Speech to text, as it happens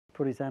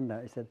put his hand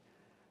out. He said,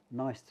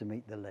 "Nice to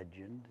meet the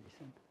legend," he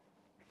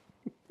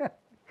said.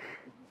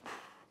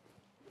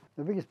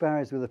 The biggest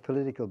barriers were the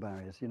political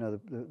barriers, you know,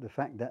 the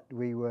fact that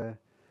we were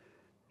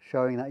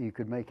showing that you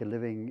could make a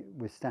living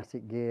with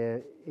static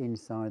gear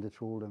inside a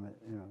trawler,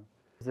 you know.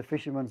 The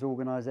fishermen's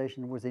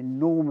organisation was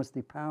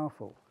enormously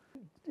powerful,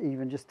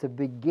 even just to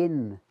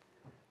begin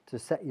to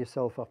set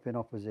yourself up in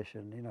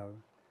opposition, you know.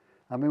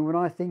 I mean, when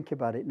I think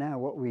about it now,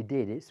 what we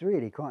did, it's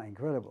really quite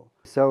incredible.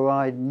 So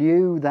I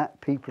knew that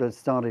people had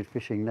started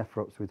fishing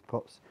nephrops with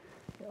pots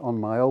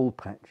on my old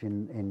patch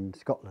in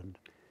Scotland.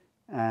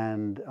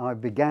 And I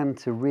began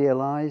to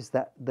realise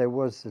that there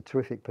was a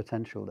terrific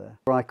potential there.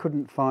 I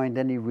couldn't find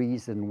any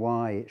reason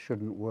why it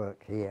shouldn't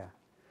work here.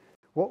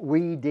 What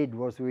we did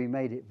was we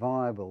made it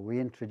viable. We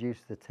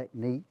introduced the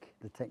technique,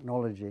 the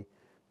technology,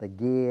 the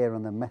gear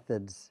and the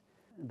methods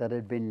that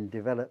had been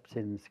developed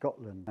in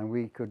Scotland. And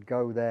we could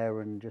go there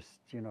and just,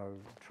 you know,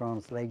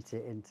 translate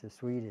it into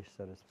Swedish,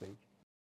 so to speak.